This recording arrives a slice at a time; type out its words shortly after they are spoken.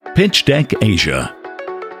Pitch Deck Asia.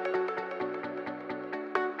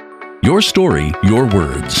 Your story, your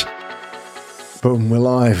words. Boom, we're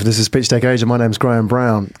live. This is Pitch Deck Asia. My name's Graham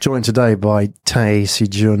Brown, joined today by Tae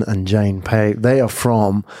Si-jun and Jane Pei. They are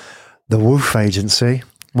from the Woof Agency.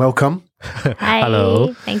 Welcome. Hi.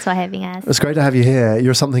 Hello. Thanks for having us. It's great to have you here.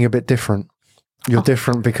 You're something a bit different. You're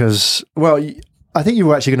different because, well, I think you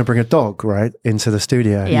were actually going to bring a dog, right, into the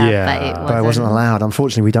studio. Yeah. But it wasn't allowed.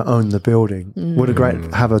 Unfortunately, we don't own the building. Would have great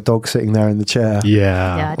to have a dog sitting there in the chair.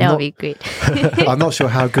 Yeah, that would be great. I'm not sure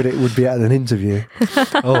how good it would be at an interview.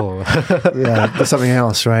 Oh, Yeah, there's something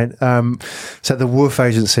else, right? So the Woof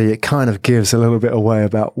Agency, it kind of gives a little bit away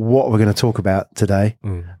about what we're going to talk about today.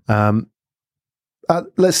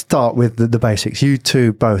 Let's start with the basics. You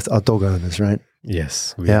two both are dog owners, right?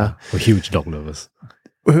 yes. Yeah. We're huge dog lovers.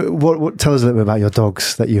 What tell us a little bit about your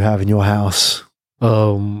dogs that you have in your house?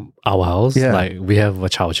 Our house, Yeah. like we have a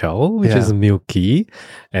Chow Chow, which Yeah. is milky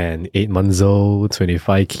and 8 months old,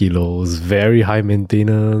 25 kilos, very high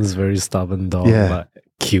maintenance, very stubborn dog, Yeah. but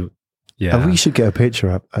cute. Yeah. And we should get a picture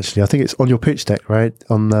up, actually. I think it's on your pitch deck, right?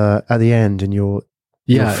 At the end in your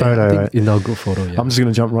photo, I think right? in our group photo, yeah. I'm just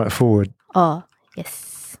going to jump right forward. Oh,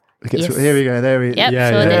 yes. Here we go. There we Yep, Yeah,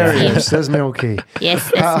 so yeah, There that's he him. is. There's Milky.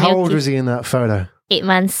 Yes, that's How old Milky. was he in that photo? 8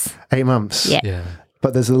 months. 8 months. Yeah. yeah.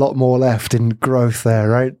 But there's a lot more left in growth there,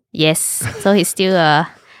 right? Yes. So he's still a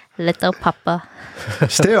little papa.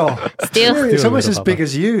 Still. Still. It's almost Little as big papa.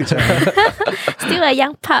 as you, Tay. Still a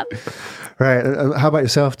young pup. Right. How about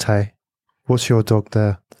yourself, Tay? What's your dog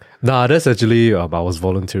there? Nah, that's actually, I was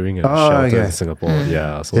volunteering at a Oh, shelter okay. in Singapore.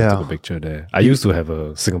 Yeah, so Yeah. I took a picture there. I used to have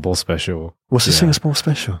a Singapore special, What's the Yeah. Singapore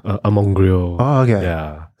special? a mongrel. Oh, okay.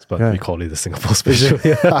 Yeah, but Yeah. we call it the Singapore Is special.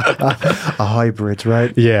 it a hybrid,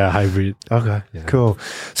 right? Yeah, hybrid. Okay, Yeah. cool.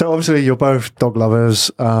 So obviously you're both dog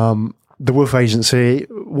lovers. The Woof Agency,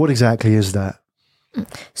 what exactly is that?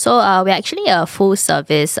 So we're actually a full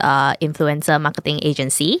service influencer marketing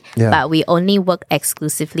agency, Yeah. but we only work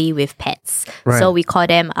exclusively with pets. Right. So we call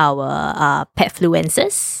them our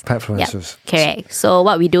petfluencers. Petfluencers. Correct. So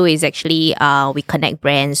what we do is actually we connect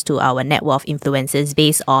brands to our network of influencers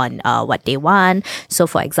based on what they want. So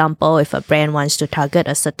for example, if a brand wants to target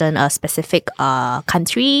a certain specific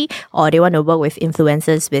country, or they want to work with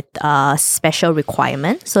influencers with special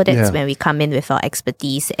requirements, so that's Yeah. when we come in with our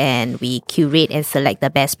expertise and we curate and select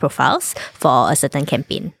the best profiles for a certain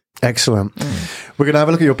campaign. Excellent. We're going to have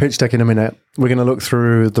a look at your pitch deck in a minute. We're going to look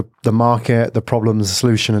through the market, the problems, the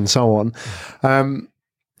solution, and so on.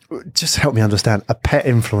 Just help me understand a pet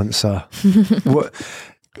influencer.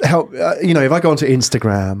 If I go onto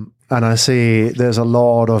Instagram and I see there's a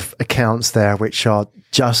lot of accounts there which are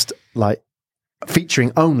just like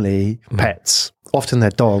featuring only pets. Often they're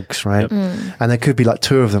dogs, right? And there could be like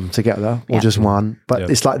two of them together or just one, but Yeah.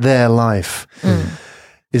 it's like their life.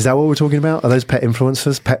 Is that what we're talking about? Are those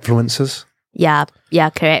petfluencers? Yeah,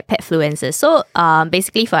 correct. Petfluencers. So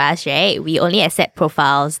basically for us, right, we only accept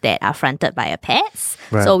profiles that are fronted by a pets.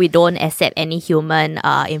 Right. So we don't accept any human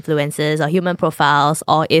influencers or human profiles,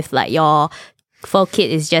 or if like your fur kit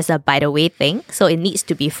is just a by the way thing. So it needs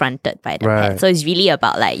to be fronted by the Right. pet. So it's really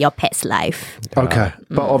about like your pet's life. Okay.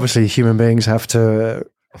 But obviously human beings have to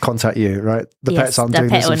contact you, right? The Yes, pets aren't the doing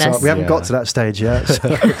pet this themselves. owners. We haven't Yeah. got to that stage yet. So.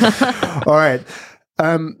 All right.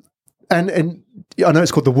 And I know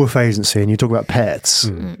it's called the Woof Agency and you talk about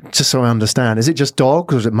pets. Just so I understand, is it just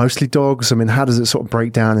dogs or is it mostly dogs? I mean, how does it sort of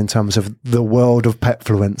break down in terms of the world of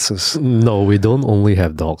petfluencers? No, we don't only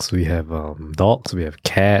have dogs. We have dogs, we have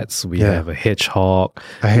cats, we Yeah. have a hedgehog.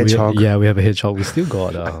 A hedgehog. We have a hedgehog. We still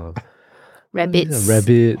got Rabbits.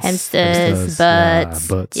 rabbits, Hamsters,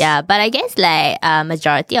 birds. Yeah, but I guess like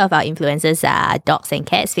majority of our influencers are dogs and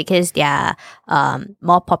cats because they are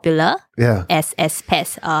more popular Yeah. as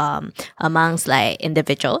pets amongst like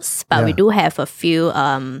individuals. But we Yeah. do have a few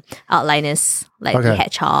outliners like the Okay.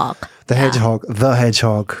 hedgehog. The hedgehog. The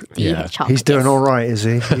Yeah. hedgehog. He's doing yes. all right, is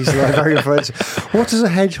he? He's like very influential. What does a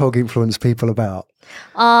hedgehog influence people about?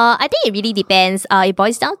 I think it really depends. It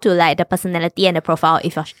boils down to like the personality and the profile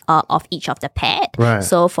of each of the pet. Right.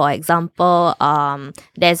 So, for example,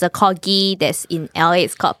 there's a corgi that's in LA.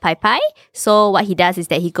 It's called Pai Pai. So, what he does is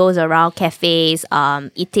that he goes around cafes,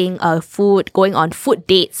 eating food, going on food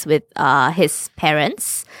dates with his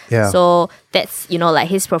parents. Yeah. So that's like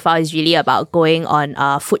his profile is really about going on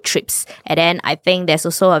food trips. And then I think there's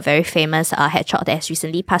also a very famous hedgehog that has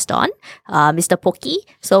recently passed on, Mr. Pokey.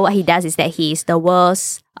 So what he does is that he's the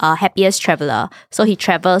world's happiest traveler. So he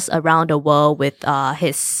travels around the world with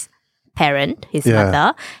his parent, his Yeah.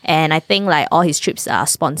 mother, and I think like all his trips are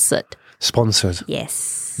sponsored. Sponsored.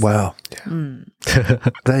 Yes. Wow.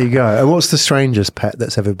 There you go. And what's the strangest pet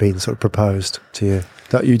that's ever been sort of proposed to you?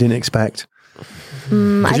 that you didn't expect? I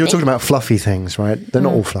Because you're think- talking about fluffy things, right? They're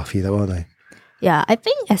not all fluffy though, are they? Yeah, I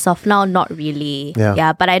think as of now, not really.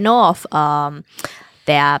 Yeah. But I know of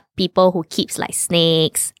there are people who keeps like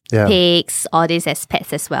snakes, Yeah. pigs, all this as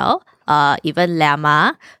pets as well. Even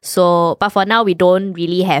llama. So, but for now, we don't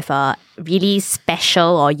really have a really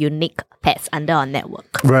special or unique pets under our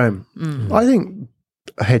network. Right. I think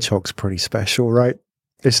a hedgehog's pretty special, right?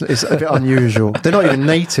 It's a bit unusual. They're not even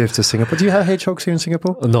native to Singapore. Do you have hedgehogs here in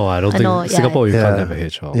Singapore? No, I don't think know, yeah. Singapore you Yeah. can't have a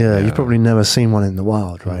hedgehog. Yeah, you've probably never seen one in the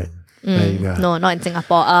wild, right? There you go. No, not in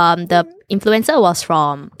Singapore. The influencer was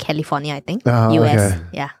from California, I think. Oh, US. okay.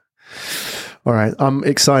 Yeah. All right. I'm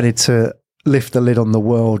excited to lift the lid on the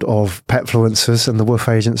world of petfluencers and the Woof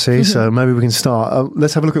Agency. So maybe we can start.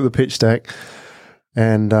 Let's have a look at the pitch deck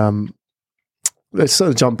and let's sort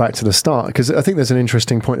of jump back to the start because I think there's an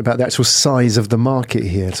interesting point about the actual size of the market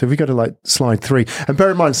here. So if we go to like slide 3, and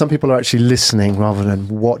bear in mind, some people are actually listening rather than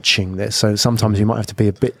watching this. So sometimes you might have to be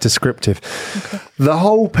a bit descriptive. Okay. The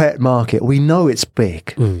whole pet market, we know it's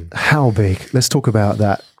big. How big? Let's talk about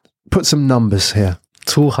that. Put some numbers here.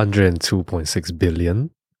 202.6 billion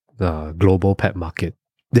global pet market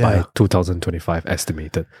by 2025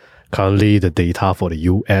 estimated. Currently, the data for the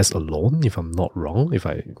US alone, if I'm not wrong, if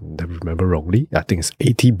I remember wrongly, I think it's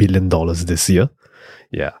 $80 billion this year.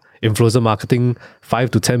 Yeah. Influencer marketing,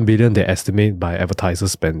 5 to 10 billion they estimate by advertiser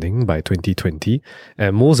spending by 2020.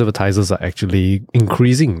 And most advertisers are actually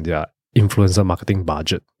increasing their influencer marketing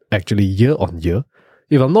budget actually year on year.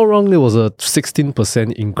 If I'm not wrong, there was a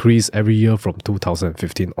 16% increase every year from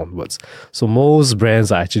 2015 onwards. So most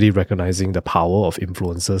brands are actually recognizing the power of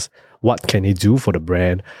influencers. What can they do for the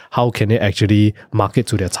brand? How can they actually market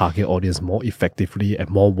to their target audience more effectively and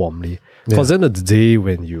more warmly? Because at the end of the day,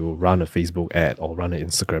 when you run a Facebook ad or run an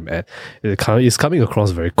Instagram ad, it's coming across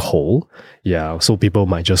very cold. Yeah, so people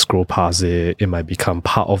might just scroll past it. It might become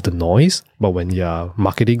part of the noise. But when you're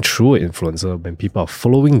marketing through an influencer, when people are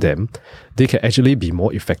following them, they can actually be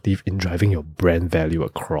more effective in driving your brand value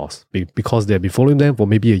across. Because they've been following them for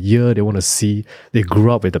maybe a year, they want to see, they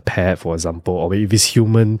grew up with a pet, for example, or if it's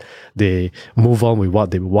human, they move on with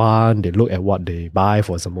what they want, they look at what they buy,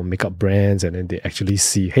 for example, makeup brands, and then they actually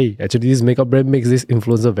see, hey, actually this makeup brand makes this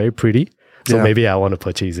influencer very pretty. So maybe I want to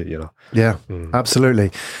purchase it, Yeah,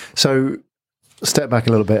 absolutely. So step back a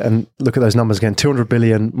little bit and look at those numbers again. 200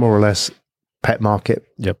 billion, more or less, pet market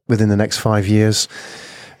within the next 5 years.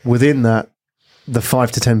 Within that, the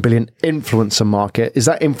 5 to 10 billion influencer market, is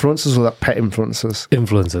that influencers or that pet influencers?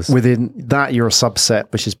 Influencers. Within that, you're a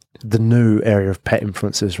subset, which is the new area of pet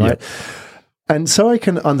influencers, right? And so I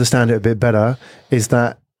can understand it a bit better, is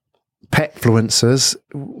that petfluencers,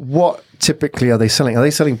 what typically are they selling? Are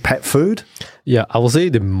they selling pet food? Yeah, I would say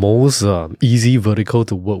the most easy vertical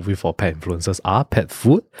to work with for pet influencers are pet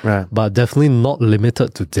food, but definitely not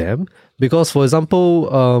limited to them. Because, for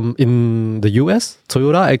example, in the US,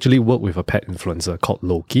 Toyota actually worked with a pet influencer called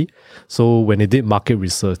Loki. So when they did market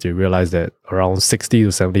research, they realized that around 60 to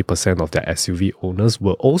 70% of their SUV owners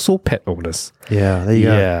were also pet owners. Yeah, there you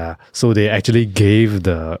go. Yeah, so they actually gave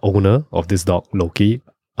the owner of this dog, Loki,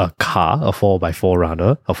 a car, a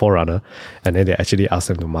 4x4 and then they actually asked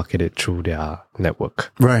them to market it through their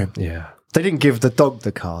network. Right. Yeah. They didn't give the dog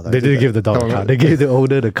the car, though. They didn't give the dog the car. They gave the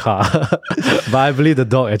owner the car. But I believe the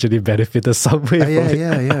dog actually benefited some way from it.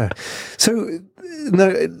 Yeah. So, no,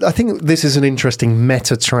 I think this is an interesting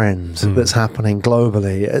meta trend that's happening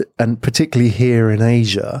globally, and particularly here in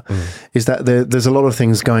Asia, is that there's a lot of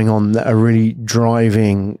things going on that are really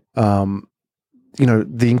driving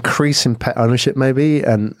the increase in pet ownership maybe,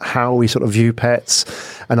 and how we sort of view pets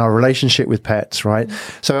and our relationship with pets, right?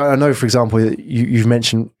 So I know, for example, you've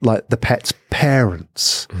mentioned like the pet's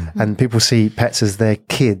parents, and people see pets as their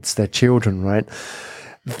kids, their children, right?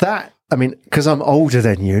 That, I mean, because I'm older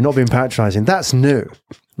than you, not being patronizing, that's new,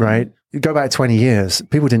 right? You go back 20 years,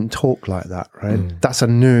 people didn't talk like that, right? That's a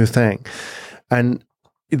new thing. And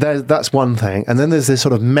that's one thing. And then there's this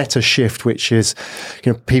sort of meta shift, which is,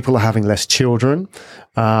 people are having less children,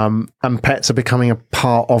 and pets are becoming a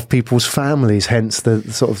part of people's families, hence the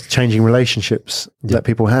sort of changing relationships that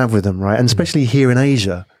people have with them, right? And especially here in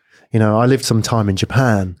Asia. I lived some time in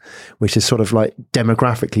Japan, which is sort of like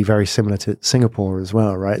demographically very similar to Singapore as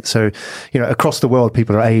well, right? So, across the world,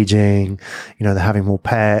 people are aging, they're having more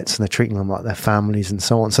pets and they're treating them like their families and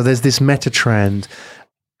so on. So there's this meta trend.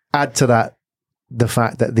 Add to that the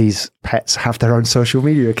fact that these pets have their own social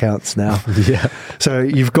media accounts now. So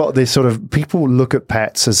you've got this sort of, people look at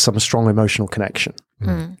pets as some strong emotional connection.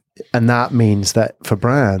 And that means that for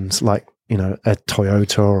brands like, a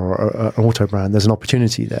Toyota or an auto brand, there's an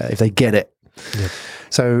opportunity there if they get it. Yep.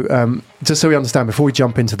 So just so we understand, before we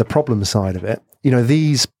jump into the problem side of it,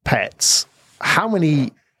 these pets, how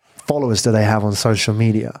many followers do they have on social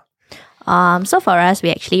media? So for us,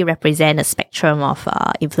 we actually represent a spectrum of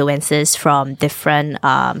influencers from different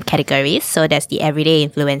categories. So there's the everyday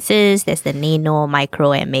influencers, there's the nano,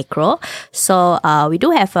 micro, and macro. So we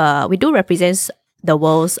do represent the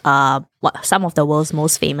world's some of the world's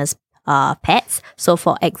most famous pets. So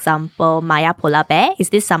for example, Maya Polar Bear is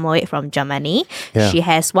this Samoyed from Germany. Yeah. She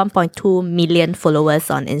has 1.2 million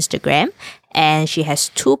followers on Instagram, and she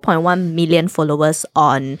has 2.1 million followers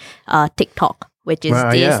on TikTok, which is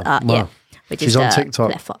which She's is on the TikTok.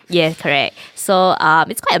 platform. Yeah, correct. So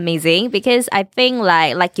it's quite amazing because I think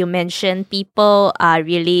like you mentioned, people are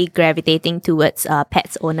really gravitating towards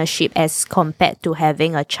pets ownership as compared to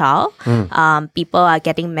having a child. People are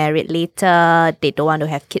getting married later. They don't want to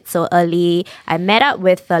have kids so early. I met up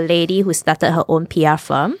with a lady who started her own PR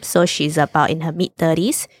firm. So she's about in her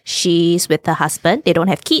mid-30s. She's with her husband. They don't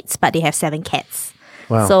have kids, but they have 7 cats.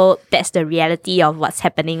 Wow. So that's the reality of what's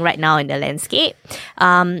happening right now in the landscape.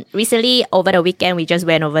 Recently, over the weekend, we just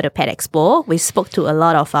went over to Pet Expo. We spoke to a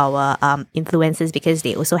lot of our influencers because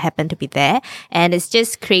they also happen to be there. And it's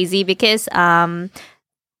just crazy because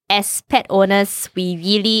as pet owners, we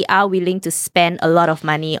really are willing to spend a lot of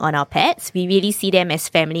money on our pets. We really see them as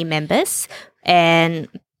family members. And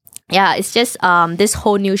yeah, it's just this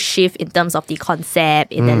whole new shift in terms of the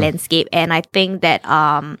concept in the landscape. And I think that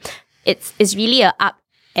it's really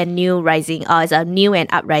it's a new and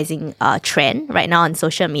uprising trend right now on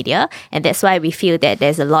social media, and that's why we feel that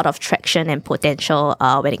there's a lot of traction and potential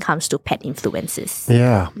when it comes to pet influencers.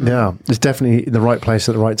 Yeah, it's definitely the right place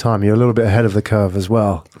at the right time. You're a little bit ahead of the curve as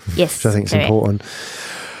well. Yes, which I think is correct. important.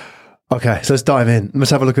 Okay, so let's dive in.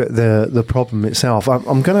 Let's have a look at the problem itself.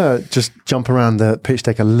 I'm going to just jump around the pitch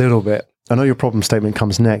deck a little bit. I know your problem statement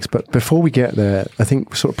comes next, but before we get there, I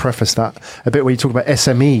think we sort of preface that a bit where you talk about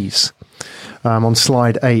SMEs on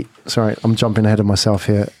slide 8. Sorry, I'm jumping ahead of myself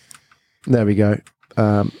here. There we go.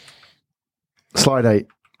 Slide 8.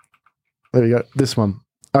 There we go. This one.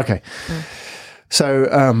 Okay.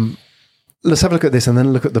 So let's have a look at this and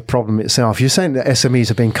then look at the problem itself. You're saying that SMEs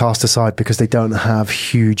are being cast aside because they don't have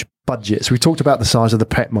huge budgets. We talked about the size of the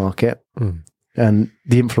pet market and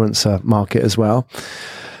the influencer market as well.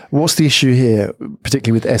 What's the issue here,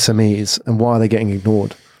 particularly with SMEs, and why are they getting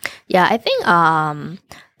ignored? Yeah, I think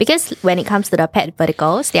because when it comes to the pet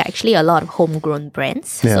verticals, there are actually a lot of homegrown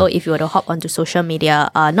brands. Yeah. So if you were to hop onto social media,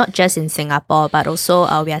 not just in Singapore, but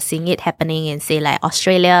also we are seeing it happening in, say, like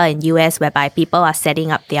Australia and US, whereby people are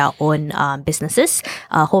setting up their own businesses,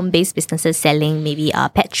 home-based businesses selling maybe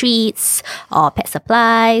pet treats or pet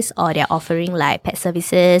supplies, or they're offering like pet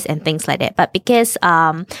services and things like that. But because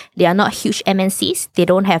they are not huge MNCs, they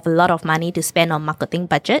don't have a lot of money to spend on marketing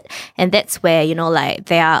budget. And that's where,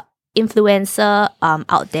 there are influencer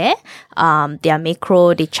out there. They are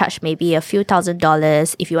macro. They charge maybe a few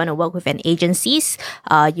 $1,000s. If you want to work with an agencies,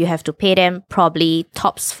 you have to pay them probably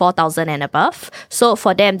tops 4,000 and above. So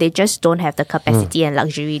for them, they just don't have the capacity and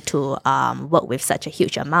luxury to work with such a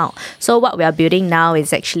huge amount. So what we are building now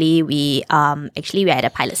is actually we are at a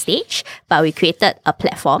pilot stage, but we created a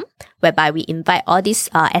platform whereby we invite all these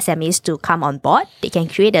SMEs to come on board. They can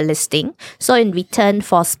create a listing. So in return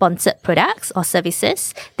for sponsored products or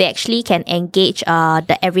services, they actually can engage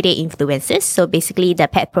the everyday influencers. So basically the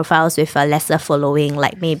pet profiles with a lesser following,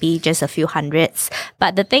 like maybe just a few hundreds.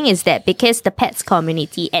 But the thing is that because the pets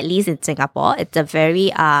community, at least in Singapore, it's a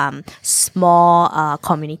very small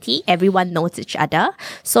community. Everyone knows each other.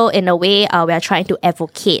 So in a way, we are trying to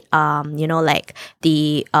advocate, like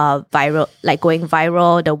the viral, like going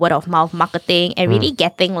viral, the word of mouth marketing, and really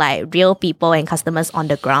getting like real people and customers on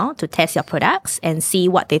the ground to test your products and see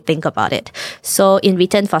what they think about it. So in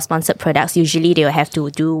return for sponsored products, usually they will have to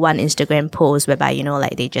do one Instagram post whereby,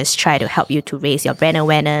 they just try to help you to raise your brand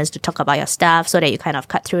awareness, to talk about your stuff so that you kind of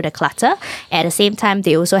cut through the clutter. At the same time,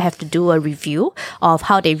 they also have to do a review of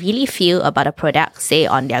how they really feel about a product, say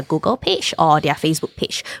on their Google page or their Facebook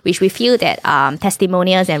page, which we feel that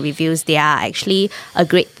testimonials and reviews, they are actually a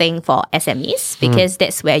great thing for SMEs because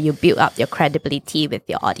that's where you build up your credibility with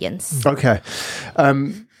your audience. Okay.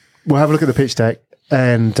 We'll have a look at the pitch deck.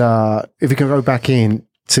 And if we can go back in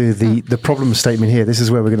to the problem statement here, this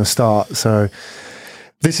is where we're going to start. So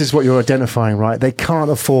this is what you're identifying, right? They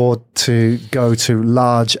can't afford to go to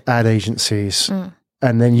large ad agencies.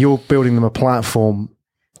 And then you're building them a platform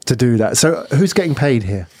to do that. So who's getting paid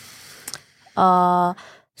here?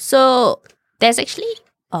 So there's actually...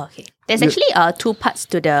 There's actually two parts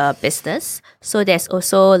to the business. So there's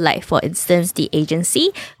also like, for instance, the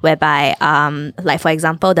agency, whereby like for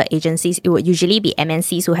example, the agencies, it would usually be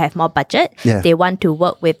MNCs who have more budget. Yeah. They want to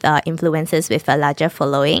work with influencers with a larger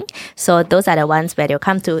following. So those are the ones where they'll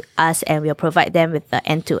come to us and we'll provide them with the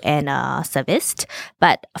end-to-end service.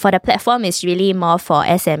 But for the platform, it's really more for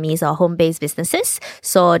SMEs or home-based businesses.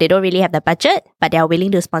 So they don't really have the budget, but they are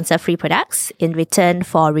willing to sponsor free products in return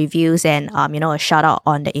for reviews and a shout out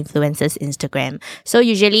on the influencers' Instagram. So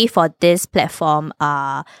usually for this platform,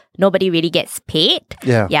 nobody really gets paid.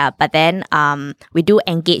 Yeah. But then we do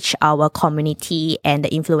engage our community and the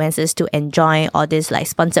influencers to enjoy all these like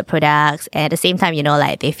sponsored products. And at the same time,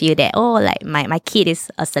 like they feel that, like my kid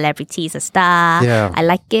is a celebrity, is a star. Yeah. I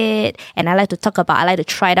like it. And I like to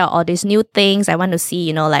try out all these new things. I want to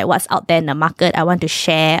see, like what's out there in the market. I want to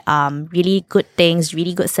share really good things,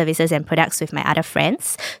 really good services and products with my other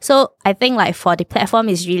friends. So I think like for the platform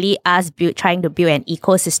is really us trying to build an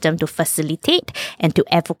ecosystem to facilitate and to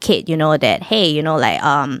advocate, that, hey,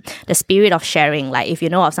 the spirit of sharing, like if you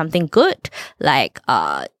know of something good, like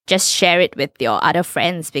just share it with your other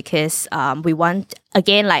friends, because we want,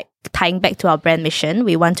 again, like tying back to our brand mission,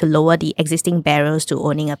 we want to lower the existing barriers to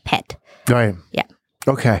owning a pet. Right. Yeah.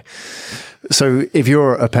 Okay. So if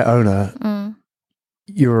you're a pet owner,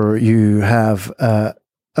 you have a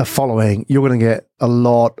following, you're going to get a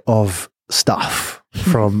lot of stuff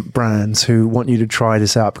from brands who want you to try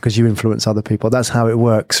this out because you influence other people. That's how it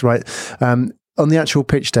works, right? On the actual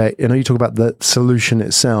pitch deck, you talk about the solution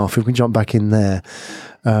itself. If we jump back in there,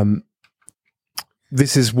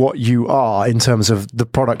 this is what you are in terms of the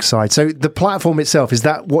product side. So the platform itself, is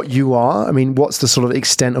that what you are? I mean, what's the sort of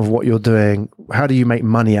extent of what you're doing? How do you make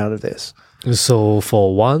money out of this? So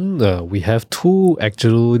for one, we have two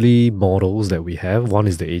actually models that we have. One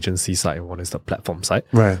is the agency side and one is the platform side.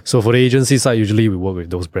 Right. So for the agency side, usually we work with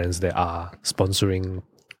those brands that are sponsoring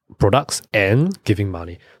products and giving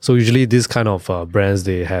money. So usually these kind of brands,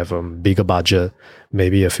 they have bigger budget,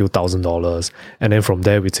 maybe a few $1,000s. And then from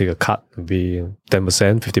there, we take a cut, maybe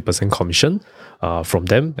 10%, 50% commission from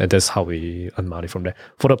them. And that's how we earn money from there.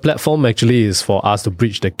 For the platform, actually, is for us to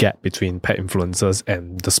bridge the gap between pet influencers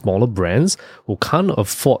and the smaller brands who can't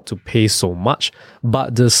afford to pay so much.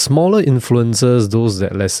 But the smaller influencers, those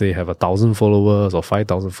that, let's say, have 1,000 followers or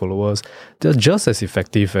 5,000 followers, they're just as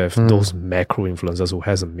effective as those macro influencers who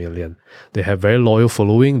has 1 million. They have very loyal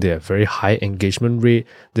following. They have very high engagement rate.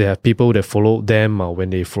 They have people that follow them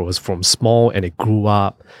when they was from small and they grew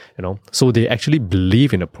up, so they actually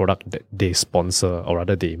believe in the product that they sponsor, or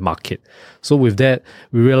rather they market. So with that,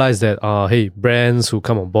 we realized that, hey, brands who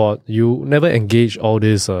come on board, you never engage all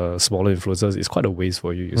these smaller influencers. It's quite a waste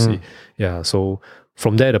for you, you see. Yeah, so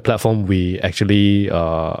from there, the platform, we actually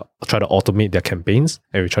try to automate their campaigns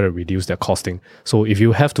and we try to reduce their costing. So if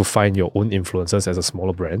you have to find your own influencers as a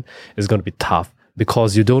smaller brand, it's going to be tough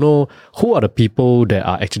because you don't know who are the people that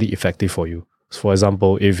are actually effective for you. So for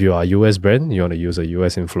example, if you are a US brand, you want to use a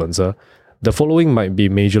US influencer, the following might be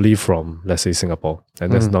majorly from, let's say, Singapore, and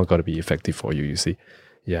that's not going to be effective for you, you see.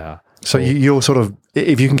 Yeah. So you're sort of,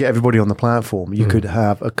 if you can get everybody on the platform, you could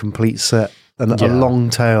have a complete set and a long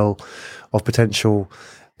tail of potential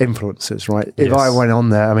influencers, right? If I went on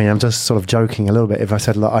there, I mean, I'm just sort of joking a little bit. If I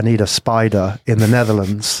said, look, I need a spider in the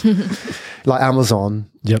Netherlands, like Amazon,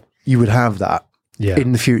 you would have that. Yeah.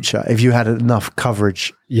 In the future, if you had enough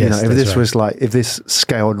coverage, if this was like, if this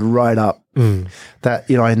scaled right up, that,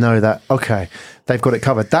 I know that, okay, they've got it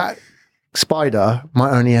covered. That spider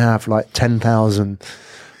might only have like 10,000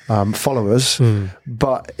 followers,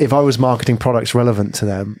 but if I was marketing products relevant to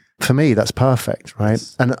them, for me, that's perfect, right?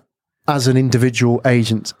 Yes. And as an individual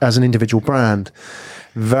agent, as an individual brand,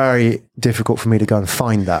 very difficult for me to go and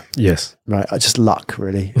find that. Yes. Right. Just luck,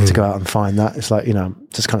 really, to go out and find that. It's like,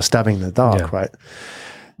 just kind of stabbing in the dark, right?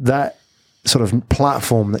 That sort of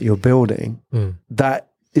platform that you're building,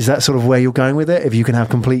 is that sort of where you're going with it? If you can have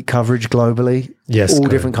complete coverage globally, all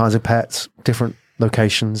different kinds of pets, different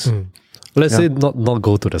locations. Let's say not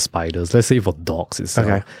go to the spiders. Let's say for dogs itself.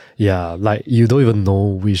 Okay. Yeah, like you don't even know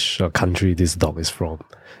which country this dog is from.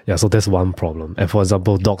 Yeah, so that's one problem. And for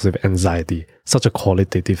example, dogs with anxiety, such a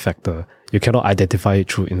qualitative factor. You cannot identify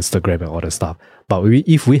it through Instagram and all that stuff. But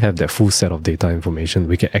if we have that full set of data information,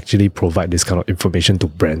 we can actually provide this kind of information to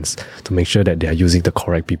brands to make sure that they are using the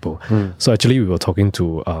correct people. So actually, we were talking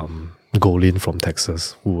to Golin from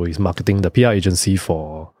Texas, who is marketing the PR agency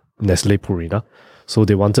for Nestle Purina. So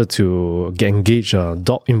they wanted to engage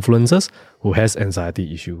dog influencers who has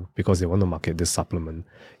anxiety issue because they want to market this supplement.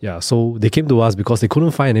 Yeah, so they came to us because they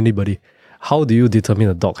couldn't find anybody. how do you determine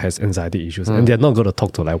a dog has anxiety issues? And they're not going to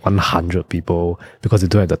talk to like 100 people because they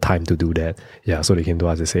don't have the time to do that. Yeah, so they came to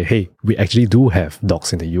us and say, hey, we actually do have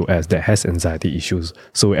dogs in the US that has anxiety issues.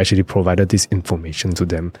 So we actually provided this information to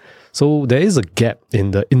them. So there is a gap in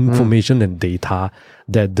the information and data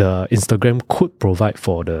that the Instagram could provide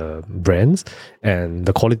for the brands and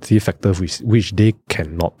the quality factor which they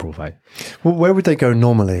cannot provide. Well, where would they go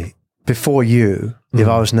normally? Before you, if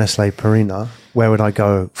I was Nestle Purina, where would I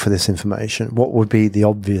go for this information? What would be the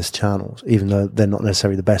obvious channels, even though they're not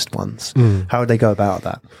necessarily the best ones? How would they go about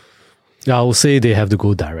that? I would say they have to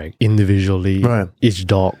go direct, individually, Right. each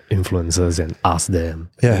dog influencers and ask them.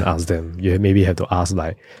 Yeah. And ask them. You maybe have to ask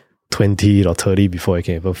like 20 or 30 before you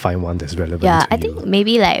can even find one that's relevant Yeah, to I you. think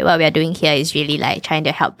maybe like what we are doing here is really like trying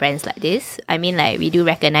to help brands like this. I mean, like we do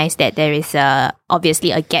recognize that there is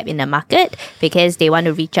obviously a gap in the market because they want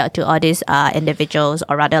to reach out to all these individuals,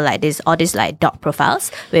 or rather like all these like dog profiles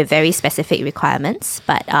with very specific requirements.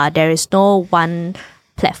 But there is no one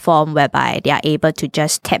platform whereby they are able to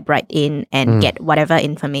just tap right in and get whatever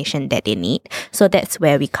information that they need. So that's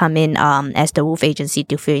where we come in as the Wolf Agency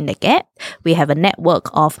to fill in the gap. We have a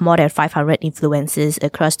network of more than 500 influencers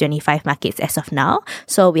across 25 markets as of now.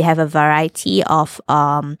 So we have a variety of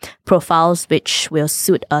profiles which will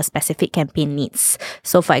suit a specific campaign needs.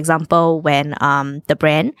 So for example, when the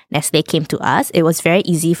brand Nestle came to us, it was very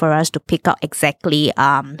easy for us to pick out exactly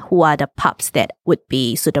who are the pups that would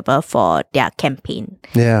be suitable for their campaign.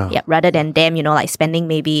 Yeah. Yeah, rather than them, like spending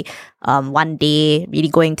maybe one day really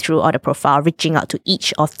going through all the profile, reaching out to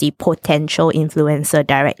each of the potential influencer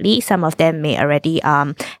directly. Some of them may already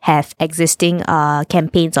have existing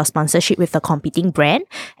campaigns or sponsorship with the competing brand.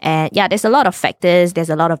 And yeah, there's a lot of factors. There's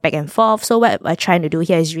a lot of back and forth. So what we're trying to do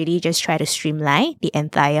here is really just try to streamline the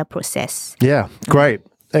entire process. Yeah, great.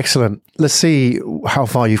 Excellent. Let's see how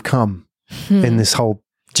far you've come in this whole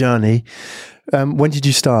journey. When did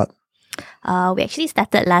you start? We actually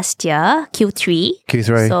started last year, Q3.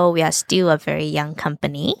 Q3. So we are still a very young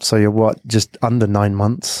company. So you're what, just under 9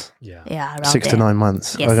 months? Yeah. Yeah, around 6 to there. 9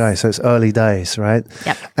 months. Yes. Okay, so it's early days, right?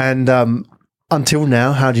 Yep. And until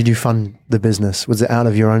now, how did you fund the business? Was it out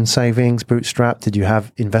of your own savings, bootstrap? Did you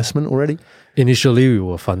have investment already? Initially, we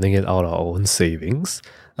were funding it out of our own savings.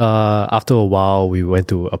 After a while, we went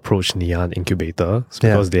to approach Nian Incubator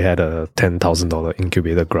because they had a $10,000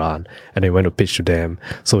 incubator grant and they went to pitch to them.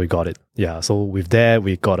 So we got it. Yeah. So with that,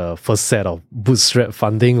 we got a first set of bootstrap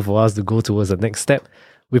funding for us to go towards the next step.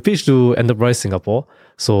 We pitched to Enterprise Singapore.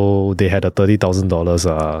 So they had a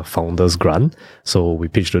 $30,000 founders grant. So we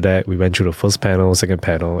pitched to that. We went through the first panel, second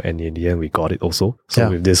panel, and in the end, we got it also. So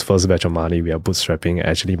with this first batch of money, we are bootstrapping,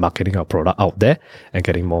 actually marketing our product out there and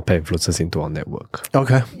getting more pet influencers into our network.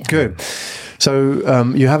 Okay, good.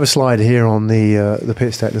 So you have a slide here on the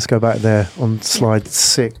pitch deck. Let's go back there on slide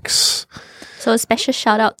 6. So special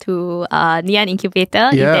shout out to Nian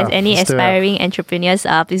Incubator. Yeah, If there's any let's do aspiring entrepreneurs,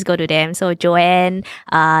 please go to them. So Joanne,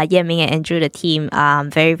 Ye Ming and Andrew, the team,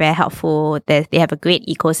 very, very helpful. They have a great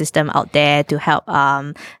ecosystem out there to help,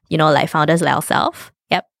 like founders like ourselves.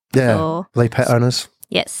 Yep. Yeah, So, they pet owners.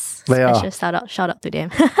 yes. They are. Special shout out to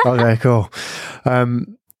them. Okay, cool.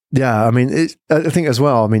 Yeah, I mean, I think as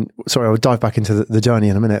well, sorry, I'll dive back into the journey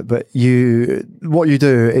in a minute, but what you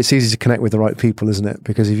do, it's easy to connect with the right people, isn't it?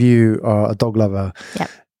 Because if you are a dog lover Yep.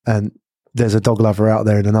 and there's a dog lover out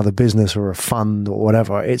there in another business or a fund or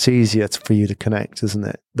whatever, it's easier for you to connect, isn't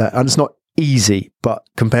it? And it's not easy, but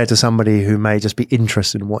compared to somebody who may just be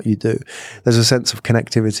interested in what you do, there's a sense of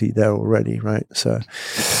connectivity there already, right? So,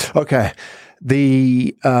 okay.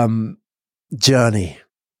 The journey.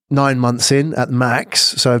 9 months in at max.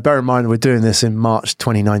 So bear in mind, we're doing this in March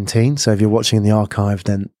 2019. So if you're watching in the archive,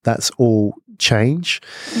 then that's all change.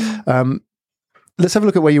 Let's have a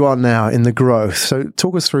look at where you are now in the growth. So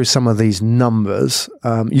talk us through some of these numbers.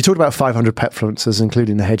 You talked about 500 pet influencers,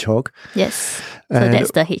 including the hedgehog. Yes. So And-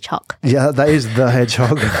 that's the hedgehog. Yeah, that is the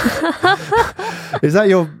hedgehog. Is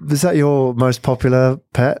that your most popular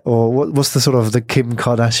pet, or what's the sort of the Kim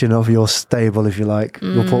Kardashian of your stable, if you like,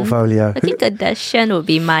 your portfolio? I think Kardashian would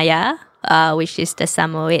be Maya, which is the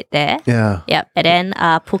Samoyed there. Yeah. Yep. And then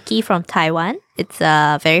Pookie from Taiwan. It's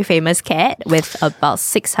a very famous cat with about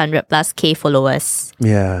 600 plus K followers.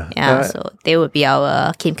 Yeah. Yeah. So they would be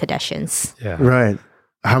our Kim Kardashians. Yeah. Right.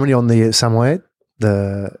 How many on the Samoyed?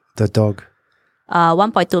 The dog?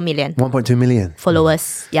 1.2 million 1.2 million.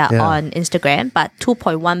 followers. Yeah, Yeah. on Instagram, but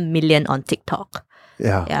 2.1 million on TikTok.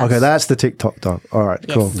 Yeah. Yes. Okay, that's the TikTok dog. All right,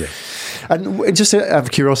 Yes. cool. Yeah. And just out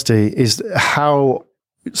of curiosity, so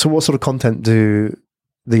what sort of content do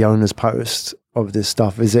the owners post? of this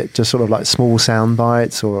stuff? Is it just sort of like small sound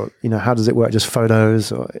bites, or how does it work? Just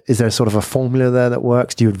photos, or is there sort of a formula there that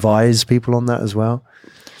works? Do you advise people on that as well?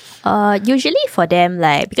 Usually for them,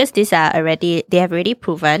 like, because they have already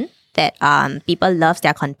proven that people love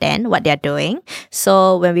their content, what they're doing.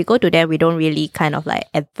 So when we go to them, we don't really kind of like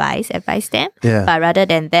advise them. Yeah. But rather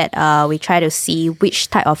than that, we try to see which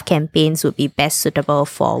type of campaigns would be best suitable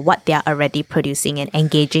for what they're already producing and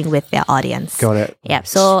engaging with their audience. Got it. Yeah.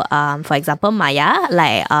 So for example, Maya,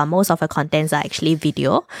 like most of her contents are actually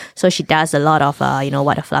video. So she does a lot of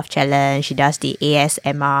What a Fluff challenge. She does the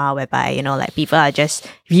ASMR, whereby like people are just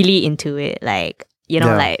really into it, like.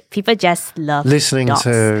 Like people just love listening dogs.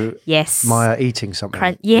 To yes. Maya eating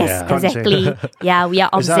something. Yes, Yeah. exactly. Yeah, we are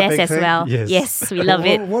Is that a obsessed big as thing? well. Yes. We love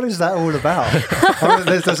it. What is that all about?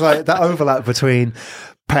 There's like that overlap between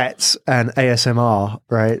pets and ASMR,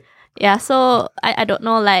 right? Yeah, so I don't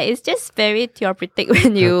know, like it's just very therapeutic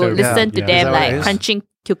when you listen to yeah. them, Is that what it like is? crunching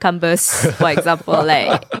cucumbers, for example.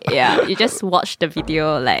 Like, yeah, you just watch the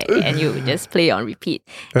video, like, and you just play on repeat.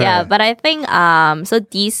 Yeah, Right. but I think so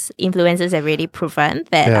these influencers have really proven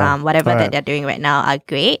that Yeah. whatever Right. that they're doing right now are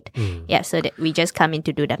great. Yeah, so that we just come in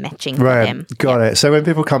to do the matching for Right, them. got it. So when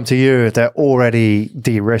people come to you, they're already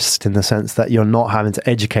de-risked in the sense that you're not having to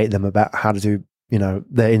educate them about how to do,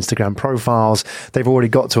 their Instagram profiles. They've already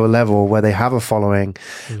got to a level where they have a following.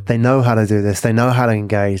 They know how to do this. They know how to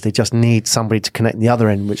engage. They just need somebody to connect the other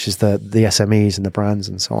end, which is the SMEs and the brands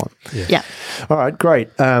and so on. Yeah. All right, great.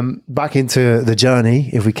 Back into the journey,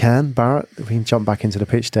 if we can, Bharat. If we can jump back into the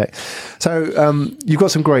pitch deck. So you've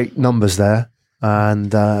got some great numbers there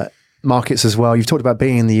and markets as well. You've talked about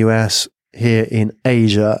being in the US, here in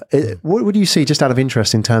Asia. What do you see just out of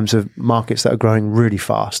interest in terms of markets that are growing really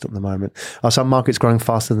fast at the moment? Are some markets growing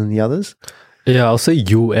faster than the others? Yeah, I'll say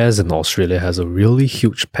US and Australia has a really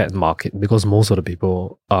huge pet market because most of the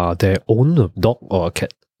people they own a dog or a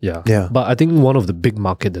cat. Yeah. But I think one of the big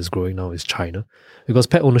market that's growing now is China, because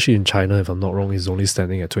pet ownership in China, if I'm not wrong, is only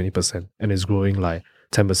standing at 20% and it's growing like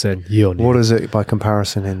 10% year on year. What is it by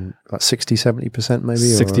comparison in like 60, 70% maybe?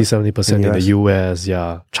 60, 70% in the US,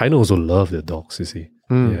 yeah. China also love their dogs, you see.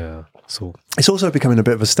 Yeah. So it's also becoming a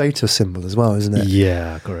bit of a status symbol as well, isn't it?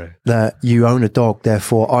 Yeah, correct. That you own a dog,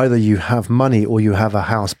 therefore either you have money or you have a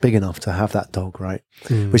house big enough to have that dog, right?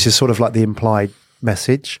 Which is sort of like the implied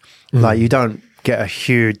message. Like you don't get a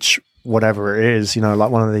huge whatever it is, like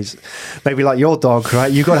one of these, maybe like your dog,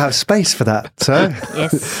 right? You've got to have space for that. So,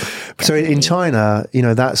 Yes. so in China,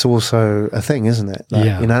 that's also a thing, isn't it?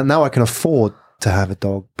 Like, now I can afford to have a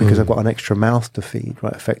dog because I've got an extra mouth to feed,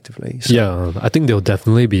 right? Effectively. So. Yeah, I think there'll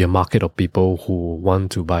definitely be a market of people who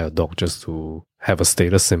want to buy a dog just to have a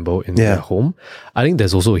status symbol in their home. I think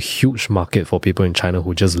there's also a huge market for people in China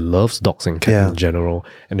who just loves dogs and cats in general,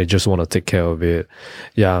 and they just want to take care of it.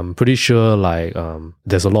 Yeah, I'm pretty sure like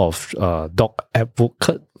there's a lot of dog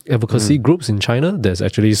advocacy groups in China that's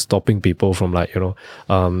actually stopping people from like,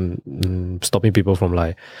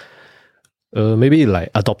 maybe like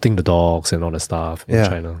adopting the dogs and all the stuff in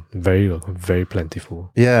China. Very, very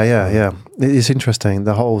plentiful. Yeah. It's interesting,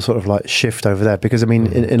 the whole sort of like shift over there, because I mean,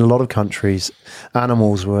 in a lot of countries,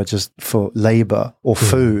 animals were just for labor or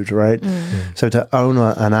food, right? So to own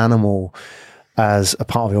an animal as a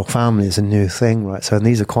part of your family is a new thing, right? So in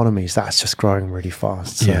these economies, that's just growing really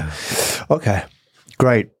fast. So. Okay,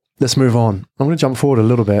 great. Let's move on. I'm going to jump forward a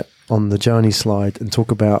little bit on the journey slide and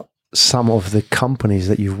talk about some of the companies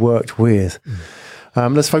that you've worked with.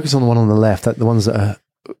 Let's focus on the one on the left, the ones that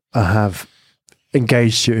have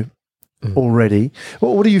engaged you already.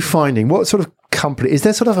 What are you finding? What sort of company, is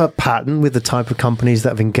there sort of a pattern with the type of companies that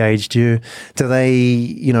have engaged you? Do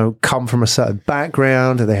they, come from a certain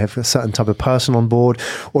background? Do they have a certain type of person on board?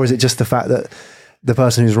 Or is it just the fact that the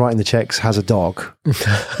person who's writing the checks has a dog?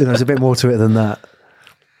 There's a bit more to it than that.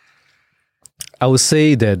 I would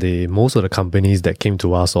say that most of the companies that came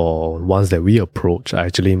to us or ones that we approach are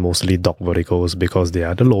actually mostly dog verticals because they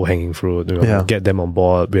are the low-hanging fruit. Get them on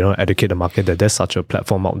board, educate the market that there's such a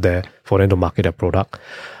platform out there for them to market their product.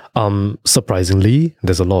 Surprisingly,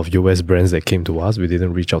 there's a lot of US brands that came to us. We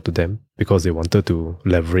didn't reach out to them because they wanted to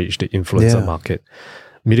leverage the influencer market.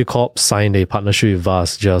 MediaCorp signed a partnership with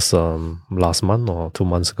us just last month or 2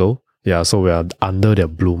 months ago. Yeah, so we are under their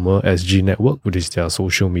Bloomer SG network, which is their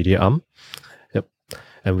social media arm.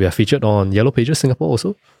 And we are featured on Yellow Pages Singapore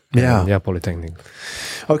also. Yeah, Polytechnic.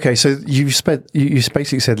 Okay, so you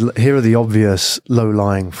basically said here are the obvious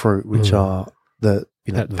low-lying fruit, which are the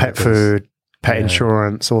pet food, pet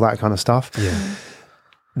insurance, all that kind of stuff. Yeah.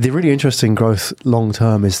 The really interesting growth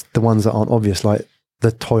long-term is the ones that aren't obvious, like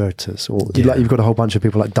the Toyotas, or like you've got a whole bunch of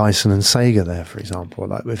people like Dyson and Sega there, for example,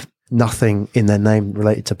 like with nothing in their name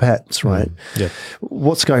related to pets, right? Yeah.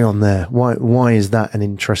 What's going on there? Why is that an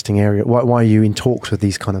interesting area? Why are you in talks with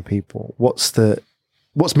these kind of people? What's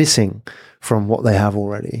missing from what they have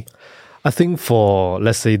already? I think for,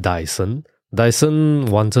 let's say, Dyson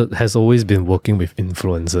has always been working with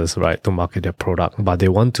influencers, right, to market their product, but they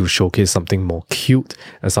want to showcase something more cute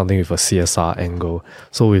and something with a CSR angle.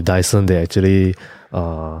 So with Dyson, they actually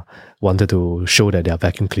wanted to show that their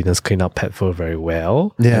vacuum cleaners clean up pet fur very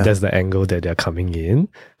well. Yeah. And that's the angle that they're coming in,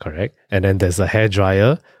 correct? And then there's a hair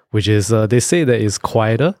dryer, which is, they say that it's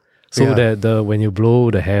quieter, so that when you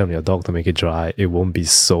blow the hair on your dog to make it dry, it won't be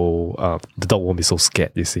so, the dog won't be so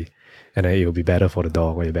scared, you see. And then it will be better for the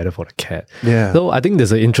dog or better for the cat. Yeah. So I think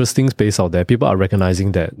there's an interesting space out there. People are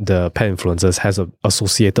recognizing that the pet influencers has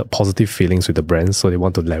associated positive feelings with the brands, so they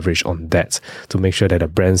want to leverage on that to make sure that the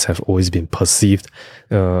brands have always been perceived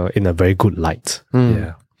in a very good light.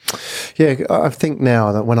 Yeah. Yeah, I think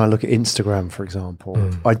now that when I look at Instagram, for example,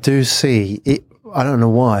 I do see it. I don't know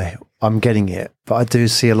why I'm getting it, but I do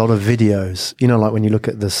see a lot of videos, you know, like when you look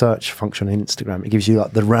at the search function on Instagram, it gives you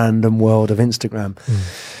like the random world of Instagram.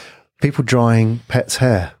 People drying pets'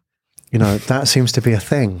 hair, you know, that seems to be a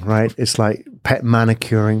thing, right? It's like pet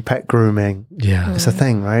manicuring, pet grooming. Yeah. It's a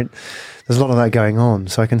thing, right? There's a lot of that going on.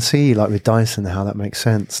 So I can see, like with Dyson, how that makes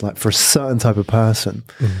sense. Like for a certain type of person,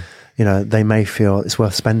 you know, they may feel it's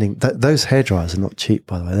worth spending. Those hair dryers are not cheap,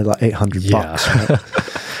 by the way. They're like $800 bucks. Right?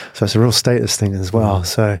 So it's a real status thing as well.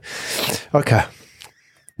 So, okay.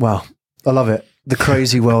 Well, I love it. The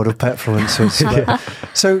crazy world of petfluencers.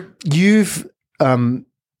 So you've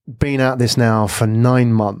been at this now for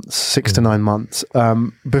 9 months, 6 to 9 months.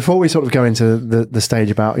 Before we sort of go into the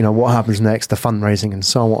stage about, you know, what happens next, the fundraising and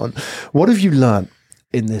so on, what have you learned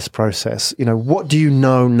in this process? You know, what do you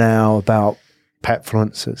know now about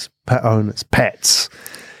petfluencers, pet owners, pets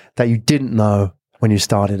that you didn't know when you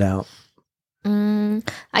started out?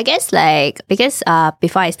 I guess like because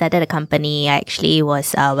before I started the company, I actually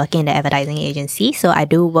was working in the advertising agency. So I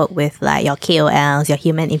do work with like your KOLs, your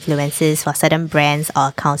human influencers for certain brands or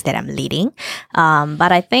accounts that I'm leading.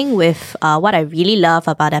 But I think with what I really love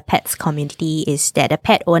about the pets community is that the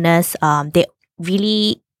pet owners, they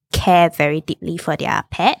really care very deeply for their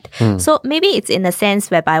pet. So maybe it's in the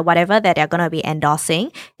sense whereby whatever that they're going to be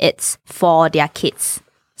endorsing, it's for their kids.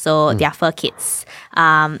 So their fur kids.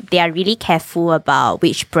 They are really careful about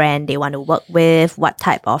which brand they want to work with, what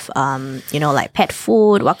type of, you know, like pet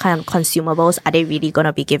food, what kind of consumables are they really going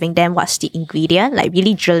to be giving them, what's the ingredient, like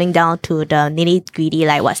really drilling down to the nitty-gritty,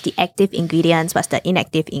 like what's the active ingredients, what's the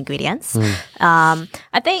inactive ingredients. I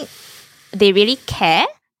think they really care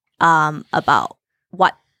about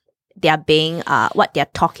what what they're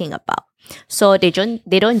talking about. So they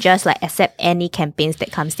don't just like accept any campaigns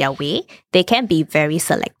that comes their way. They can be very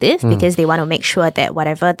selective because they want to make sure that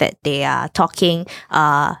whatever that they are talking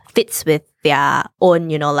fits with their own,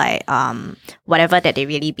 you know, like whatever that they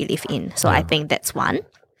really believe in. So I think that's one.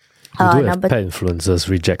 We do have pet influencers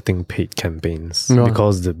rejecting paid campaigns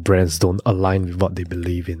because the brands don't align with what they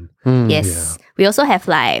believe in. Yes. We also have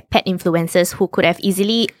like pet influencers who could have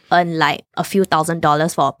easily earned like a few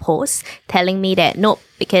 $1,000s for a post telling me that nope,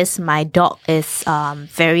 because my dog is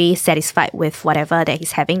very satisfied with whatever that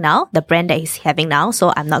he's having now, the brand that he's having now,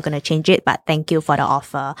 so I'm not going to change it, but thank you for the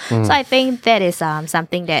offer. So I think that is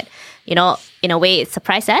something that, you know, in a way it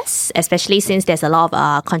surprised us, especially since there's a lot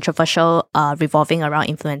of controversial revolving around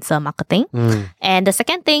influencer marketing. And the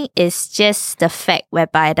second thing is just the fact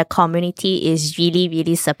whereby the community is really,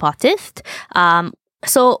 really supportive.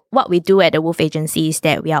 So what we do at the Wolf Agency is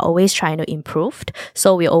that we are always trying to improve.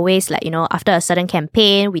 So we always like, you know, after a certain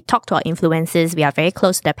campaign, we talk to our influencers. We are very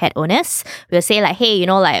close to the pet owners. We'll say like, hey, you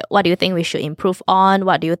know, like, what do you think we should improve on?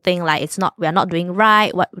 What do you think like we are not doing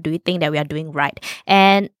right? What do you think that we are doing right?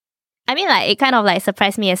 And I mean, like, it kind of like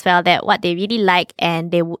surprised me as well that what they really like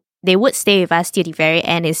and they would stay with us till the very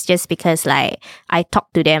end is just because like I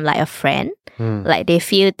talk to them like a friend. Like they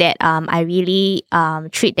feel that I really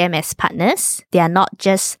treat them as partners. They are not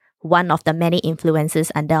just one of the many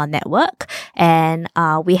influencers under our network. And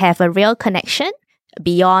we have a real connection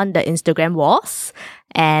beyond the Instagram walls.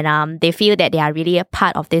 And they feel that they are really a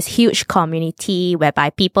part of this huge community whereby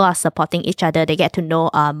people are supporting each other. They get to know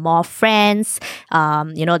more friends.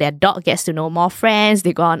 You know, their dog gets to know more friends.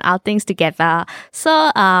 They go on outings together.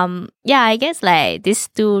 So, yeah, I guess like these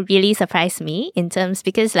two really surprised me in terms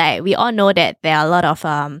because like we all know that there are a lot of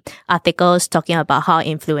articles talking about how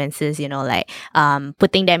influencers, you know, like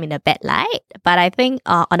putting them in a bad light. But I think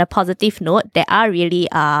on a positive note, there are really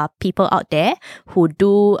people out there who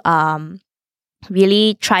do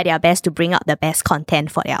really try their best to bring out the best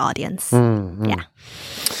content for their audience. Yeah.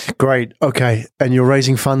 Great. Okay. And you're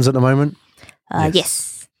raising funds at the moment?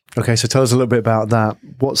 Yes. Okay, so tell us a little bit about that.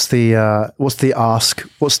 What's the ask?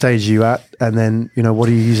 What stage are you at? And then, what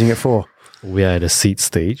are you using it for? We are at the seed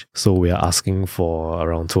stage, so we are asking for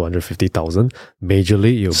around 250,000.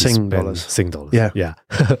 Majorly, you'll be spent Sing dollars. Yeah,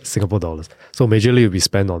 Singapore dollars. So majorly, you'll be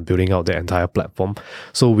spent on building out the entire platform.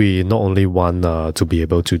 So we not only want to be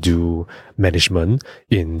able to do management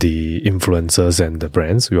in the influencers and the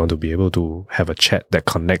brands. We want to be able to have a chat that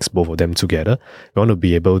connects both of them together. We want to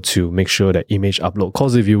be able to make sure that image upload.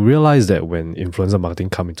 Because if you realize that when influencer marketing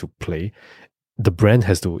come into play, the brand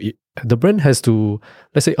has to,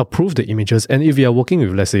 let's say, approve the images. And if you are working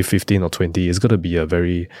with, let's say, 15 or 20, it's going to be a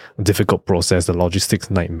very difficult process, the logistics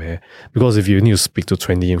nightmare. Because if you need to speak to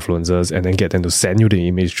 20 influencers and then get them to send you the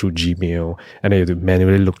image through Gmail, and then you have to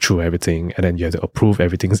manually look through everything, and then you have to approve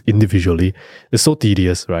everything individually, it's so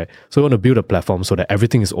tedious, right? So we want to build a platform so that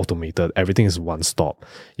everything is automated, everything is one stop.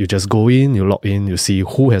 You just go in, you log in, you see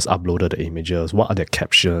who has uploaded the images, what are their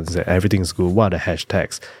captions, that everything is good, what are the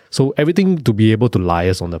hashtags. So everything to be able to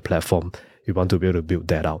liaise on the platform, we want to be able to build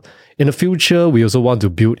that out. In the future, we also want to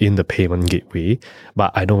build in the payment gateway,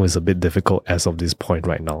 but I know it's a bit difficult as of this point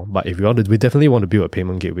right now. But if we definitely want to build a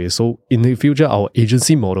payment gateway. So in the future, our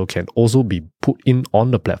agency model can also be put in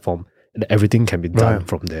on the platform, and everything can be done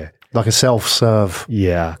from there. Like a self-serve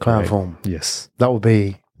platform. Correct. Yes. That would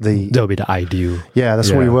be the ideal. Yeah,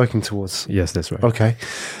 that's what you're working towards. Yes, that's right. Okay.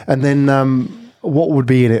 And then what would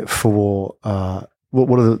be in it for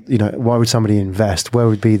what are the, why would somebody invest? Where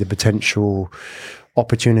would be the potential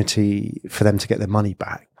opportunity for them to get their money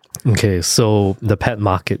back? Okay, so the pet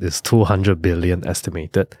market is 200 billion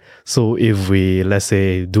estimated. So if we, let's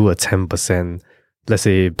say, do a 10%, let's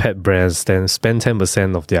say pet brands then spend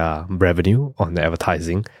 10% of their revenue on the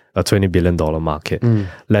advertising, a $20 billion market.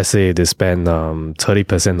 Let's say they spend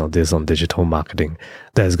 30% of this on digital marketing.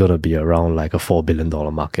 That's going to be around like a $4 billion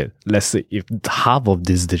market. Let's say if half of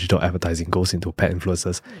this digital advertising goes into pet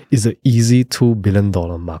influencers, it's an easy $2 billion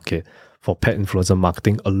market for pet influencer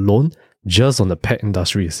marketing alone, just on the pet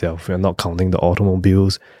industry itself. We're not counting the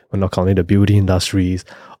automobiles, we're not counting the beauty industries,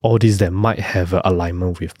 all these that might have an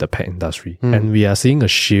alignment with the pet industry. And we are seeing a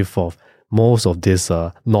shift of most of these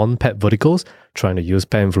non-pet verticals trying to use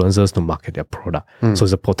pet influencers to market their product. So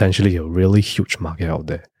it's potentially a really huge market out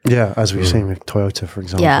there. Yeah, as we've seen with Toyota, for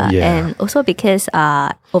example. Yeah, and also because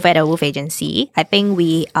over at the Wolf Agency, I think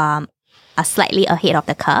we are slightly ahead of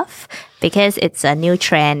the curve because it's a new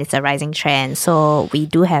trend, it's a rising trend. So we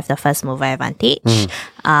do have the first mover advantage.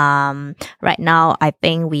 Right now, I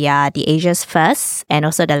think we are the Asia's first and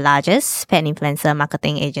also the largest pet influencer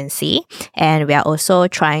marketing agency. And we are also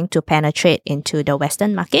trying to penetrate into the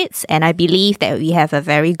Western markets. And I believe that we have a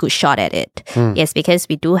very good shot at it. Yes, because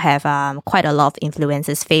we do have quite a lot of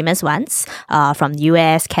influencers, famous ones from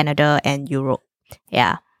US, Canada, and Europe.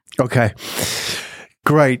 Yeah. Okay.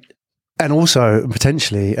 Great. And also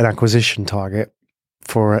potentially an acquisition target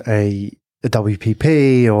for a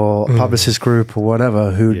WPP or publicist group or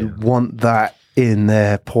whatever who'd want that in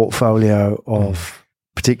their portfolio of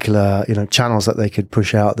particular, channels that they could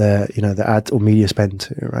push out their ad or media spend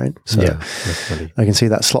to, right? So definitely. I can see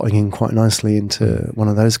that slotting in quite nicely into one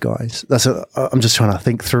of those guys. I'm just trying to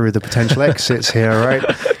think through the potential exits here, right?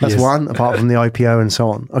 That's one, apart from the IPO and so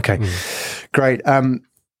on. Okay, great.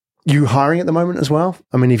 You hiring at the moment as well?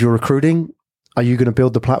 I mean, if you're recruiting, are you going to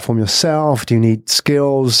build the platform yourself? Do you need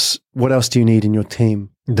skills? What else do you need in your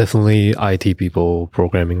team? Definitely IT people,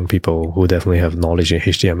 programming people who definitely have knowledge in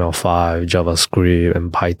HTML5, JavaScript,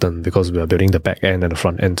 and Python, because we are building the back end and the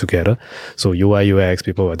front end together. So UI, UX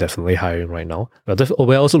people are definitely hiring right now.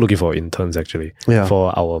 We're also looking for interns actually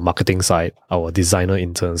for our marketing side, our designer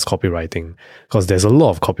interns, copywriting, because there's a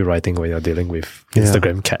lot of copywriting when you're dealing with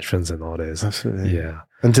Instagram captions and all this. Absolutely. Yeah.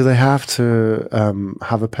 And do they have to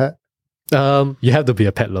have a pet? You have to be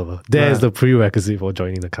a pet lover. There's the prerequisite for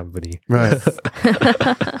joining the company. Right.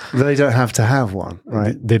 They don't have to have one,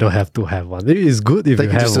 right? They don't have to have one. It is good if they you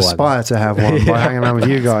can have just one. aspire to have one by hanging around with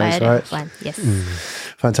you guys, right? Yes.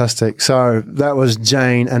 Fantastic. So that was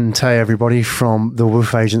Jane and Tay, everybody, from the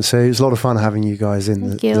Wolf Agency. It was a lot of fun having you guys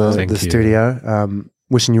in the studio.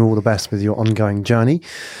 Wishing you all the best with your ongoing journey.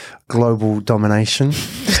 Global domination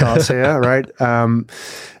starts here, right?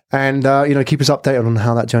 And keep us updated on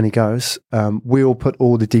how that journey goes. We'll put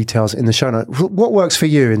all the details in the show notes. What works for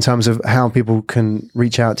you in terms of how people can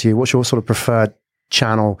reach out to you? What's your sort of preferred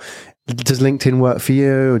channel? Does LinkedIn work for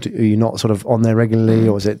you? Or are you not sort of on there regularly,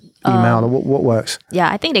 or is it email? Or what works? Yeah,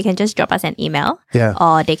 I think they can just drop us an email. Yeah.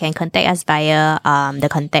 Or they can contact us via the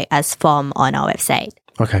contact us form on our website.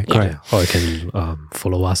 Okay, great. Or you can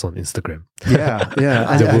follow us on Instagram. Yeah.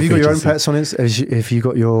 And The have you got Wolf your own Agency. pets on Instagram? If you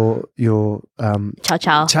got your Chow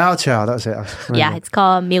chow. Chow Chow, that's it. Yeah, it's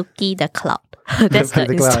called Milky the Cloud. That's the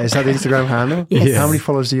Is that the Instagram handle? Yes. How many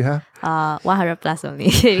followers do you have? 100 plus only.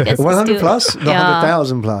 Because it's 100 still- plus? Not Yeah.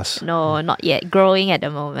 100,000 plus. No, not yet. Growing at the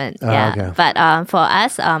moment. Ah, Yeah. okay. But for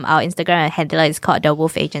us, our Instagram handle is called The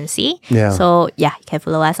Wolf Agency. Yeah. So yeah, you can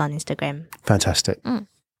follow us on Instagram. Fantastic.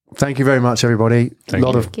 Thank you very much, everybody. A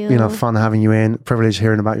lot of Thank you. fun having you in. Privilege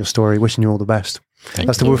hearing about your story. Wishing you all the best.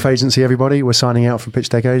 That's the you. Wolf Agency, everybody. We're signing out from Pitch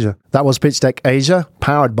Deck Asia. That was Pitch Deck Asia,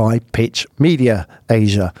 powered by Pitch Media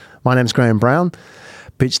Asia. My name's Graham Brown.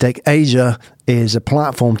 Pitch Deck Asia is a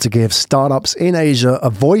platform to give startups in Asia a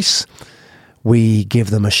voice. We give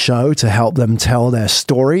them a show to help them tell their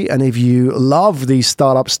story. And if you love these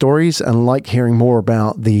startup stories and like hearing more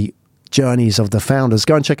about the journeys of the founders,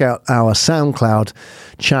 go and check out our SoundCloud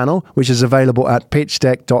channel, which is available at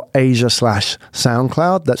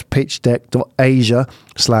pitchdeck.asia/SoundCloud. That's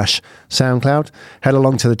pitchdeck.asia/SoundCloud. Head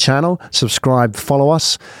along to the channel, subscribe, follow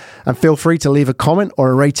us, and feel free to leave a comment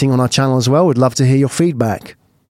or a rating on our channel as well. We'd love to hear your feedback.